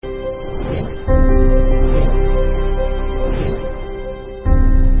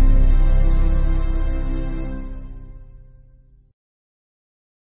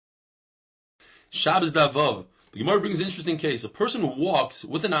Shabbos Davav. The Gemara brings an interesting case. A person walks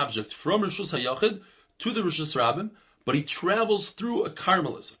with an object from Rishus HaYachid to the Rishus Rabbim, but he travels through a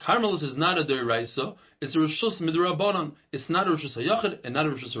Carmelis. A Carmelis is not a Deiraisa, it's a Rishus Midrabanan. It's not a Rishus HaYachid and not a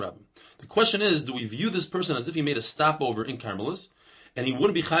Rishus Rabbim. The question is, do we view this person as if he made a stopover in Carmelis, and he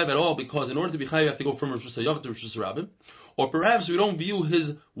wouldn't be chayiv at all, because in order to be chayiv you have to go from Rishus HaYachid to Rishus Rabbim? Or perhaps we don't view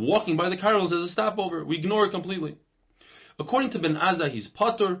his walking by the Carmelis as a stopover. We ignore it completely. According to Ben Azai, he's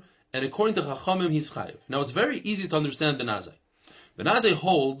Patur, and according to Chachamim, he's chayiv. Now it's very easy to understand Ben Azai. Ben Azai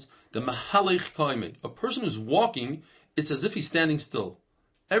holds the Mahalech Kaimid. A person who's walking, it's as if he's standing still.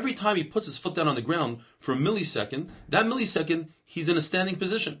 Every time he puts his foot down on the ground for a millisecond, that millisecond, he's in a standing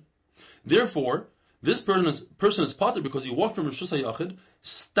position. Therefore, this person is Patur because he walked from Rishus HaYachid,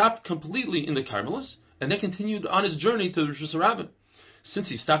 stopped completely in the Carmelis, and then continued on his journey to the Rishus Rabbim. Since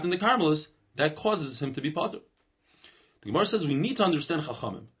he stopped in the Carmelis, that causes him to be Patur. The Gemara says we need to understand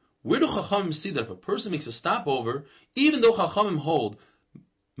Chachamim. Where do Chachamim see that if a person makes a stopover, even though Chachamim hold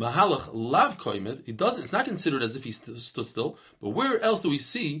Mahalach Lav Koimed, it's not considered as if he stood still, but where else do we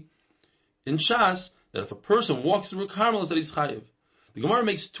see in Shas that if a person walks through a Carmelis that he's chayiv? The Gemara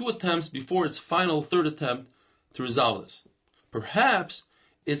makes 2 attempts before its final 3rd attempt to resolve this. Perhaps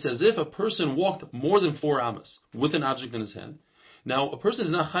it's as if a person walked more than 4 amas with an object in his hand. Now, a person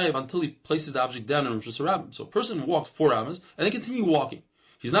is not chayiv until he places the object down in Rishus Rabbim. So a person walks 4 amas and then continue walking.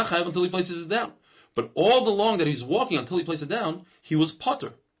 He's not chayiv until he places it down. But all the long that he's walking until he places it down, he was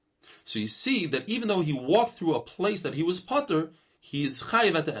patur. So you see that even though he walked through a place that he was patur, he is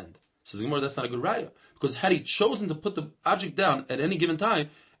chayiv at the end. Says Gemara, that's not a good raya. Because had he chosen to put the object down at any given time,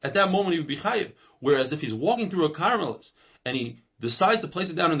 at that moment he would be chayiv. Whereas if he's walking through a Carmelis and he decides to place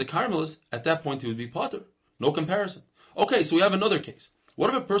it down in the Carmelis, at that point he would be patur. No comparison. Okay, so we have another case.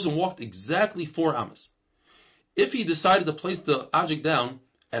 What if a person walked exactly 4 amas? If he decided to place the object down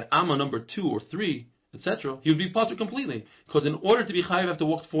at amma number 2 or 3, etc., he would be patur completely. Because in order to be chayiv, you have to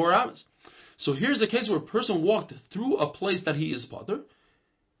walk 4 amas. So here's a case where a person walked through a place that he is patur.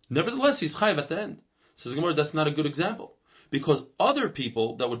 Nevertheless, he's chayiv at the end. Says Gemara, that's not a good example. Because other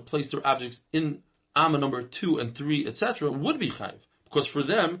people that would place their objects in amma number 2 and 3, etc., would be chayiv. Because for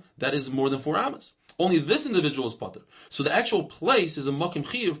them, that is more than 4 amas. Only this individual is patur. So the actual place is a makim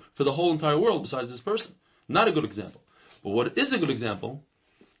chiyuv for the whole entire world besides this person. Not a good example. But what is a good example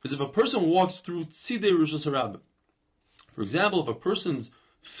is if a person walks through tzidei Rishus Rabbim. For example, if a person's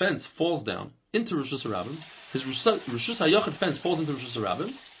fence falls down into Rishus Rabbim, his Rishus HaYachid fence falls into Rishus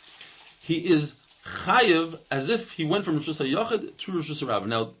Rabbim, he is chayiv as if he went from Rishus HaYachid to Rishus Rabbim.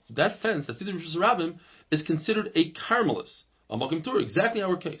 Now, that fence, that tzidei Rishus Rabbim, is considered a Carmelis. A Makim Tur, exactly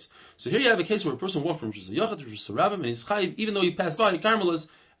our case. So here you have a case where a person walked from Rishus HaYachid to Rishus Rabbim, and he's chayiv even though he passed by a Carmelis,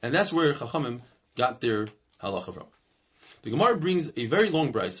 and that's where Chachamim got their halacha from. The Gemara brings a very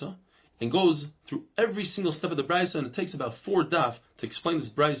long brisa and goes through every single step of the brisa, and it takes about 4 daf to explain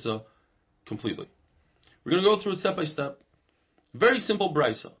this brisa completely. We're going to go through it step by step. Very simple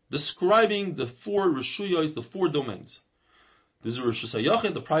brisa, describing the 4 rishuyos, the 4 domains. This is Rishus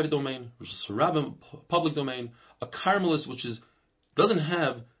HaYachid, the private domain, Rishus Rabbim, public domain, a Carmelis, which doesn't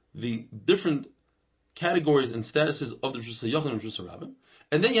have the different categories and statuses of the Rishus HaYachid and Rishus Rabbim.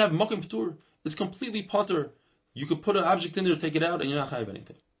 And then you have Makim Ptur. It's completely patur. You could put an object in there, take it out, and you're not chayiv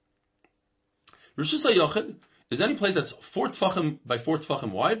anything. Rishus HaYachid is any place that's 4 tfachim by 4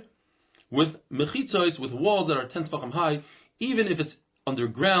 tfachim wide, with mechitzos, with walls that are 10 tfachim high, even if it's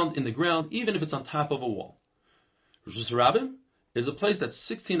underground, in the ground, even if it's on top of a wall. Rishus Rabbim is a place that's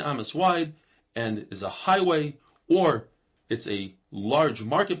 16 amas wide, and is a highway, or it's a large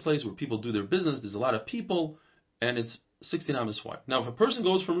marketplace where people do their business, there's a lot of people, and it's 16 amas wide. Now, if a person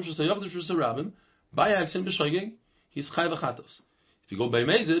goes from Rishus HaYachid to Rishus Rabbim, by accident, b'shoigeg, he's chayiv achatos. If you go by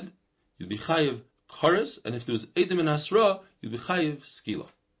mezid, you'd be chayiv kares, and if there was edim and hasra, you'd be chayiv skila.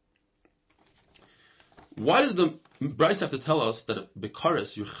 Why does the Bryce have to tell us that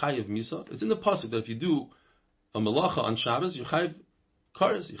b'kares you're chayiv misa? It's in the pasuk that if you do a melacha on Shabbos, you're chayiv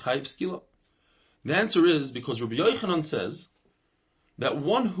kares, you're chayiv skila. The answer is because Rabbi Yochanan says that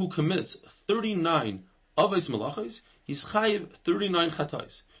one who commits 39 avos melachos, he's chayiv 39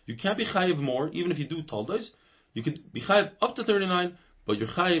 chatais. You can't be chayiv more, even if you do toldos. You could be chayiv up to 39, but you're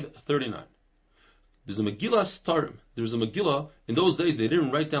chayiv 39. There's a Megillah Starim. There's a Megillah. In those days, they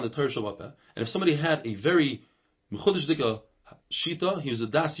didn't write down the Torah Shabbat. And if somebody had a very mechudesh dika shita, he was a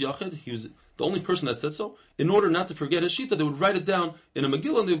das yachid, he was the only person that said so, in order not to forget his shita, they would write it down in a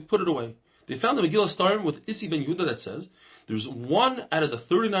Megillah and they would put it away. They found the Megillah Starim with Isi ben Yehuda that says, there's one out of the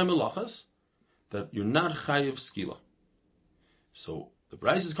 39 melachas that you're not chayiv skila. So, the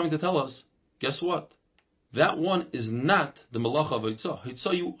Bryce is coming to tell us, guess what? That one is not the melacha of Hitzah.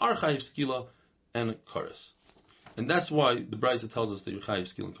 Hitzah, you are chayiv skila and kares. And that's why the Brisa tells us that you're chayiv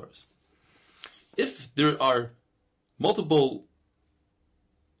skil and kares. If there are multiple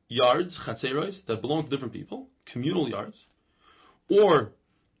yards, chatzeros, that belong to different people, communal yards, or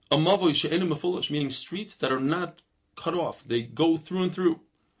a mavoi she'enu mefulish, meaning streets that are not cut off, they go through and through.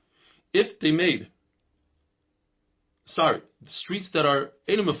 If they made, streets that are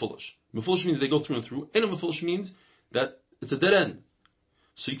enu mefulish. Mefulish means they go through and through. Enu mefulish means that it's a dead end.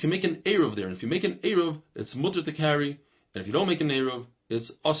 So you can make an eruv there. And if you make an eruv, it's mutter to carry. And if you don't make an eruv,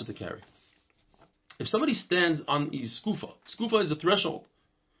 it's asa to carry. If somebody stands on his skufa is a threshold.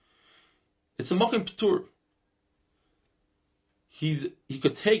 It's a makom p'tur. He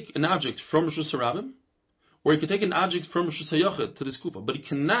could take an object from Rosh Hashanah, or he could take an object from Rosh Hashanah to the skufa, but he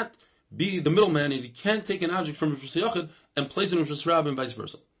cannot be the middleman, and he can't take an object from Rosh Hashanah and place it in Rosh Hashanah and vice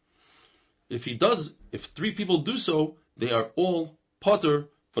versa. If he does, if three people do so, they are all potter,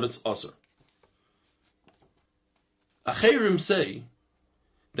 but it's aser. Acherim say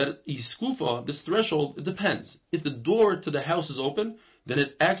that iskufa, this threshold, it depends. If the door to the house is open, then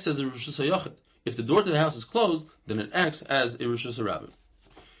it acts as a Rosh Hashanah. If the door to the house is closed, then it acts as a Rosh Hashanah.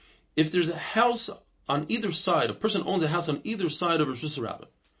 If there's a house on either side, a person owns a house on either side of Rosh Hashanah,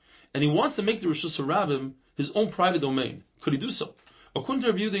 and he wants to make the Rosh Hashanah his own private domain, could he do so? According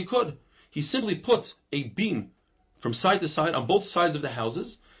to Rabbi Yehuda, he could. He simply puts a beam from side to side on both sides of the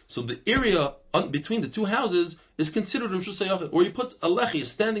houses, so the area between the two houses is considered Rosh Hashanah. Or he puts a lechi, a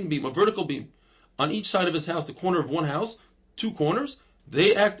standing beam, a vertical beam, on each side of his house, the corner of one house, two corners.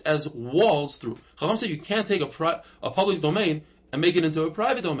 They act as walls through. Chacham said you can't take a public domain and make it into a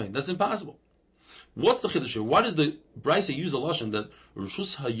private domain. That's impossible. What's the chiddush here? Why does the Brisa use a lashon that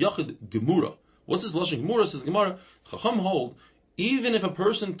Rishus Hayachid Gemura? What's this lashon? Gemura says Gemara. Chacham hold, even if a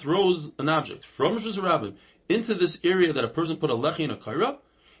person throws an object from Rishus Rabbim into this area that a person put a lechi and a kaira,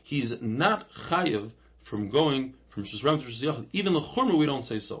 he's not chayiv from going from Rishus Rabbim to Rishus Hayachid. Even the churma we don't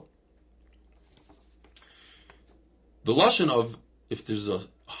say so. The lashon of if there's a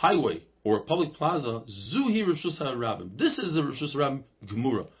highway or a public plaza, zuhi Rishus Rabbim. This is the Rishus Rabbim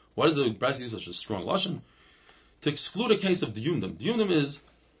Gemura. Why does the Brisa use such a strong lashon? To exclude a case of diyumdim. Diyumdim is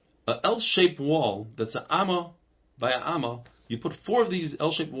an L-shaped wall that's an amma by an amma. You put four of these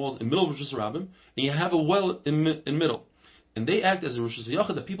L-shaped walls in the middle of Rosh Hashanah, and you have a well in middle. And they act as a Rosh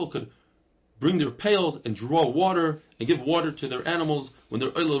Hashanah that people could bring their pails and draw water and give water to their animals when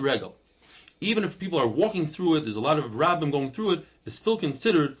they're oil regal. Even if people are walking through it, there's a lot of rabbim going through it, it's still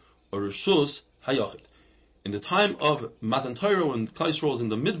considered a Rishus Hayachid. In the time of Matan Torah, when Klal Yisrael is in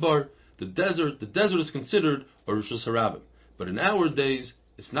the Midbar, the desert is considered a Rishus Harabim. But in our days,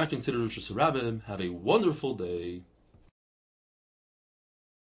 it's not considered Rishus Harabim. Have a wonderful day.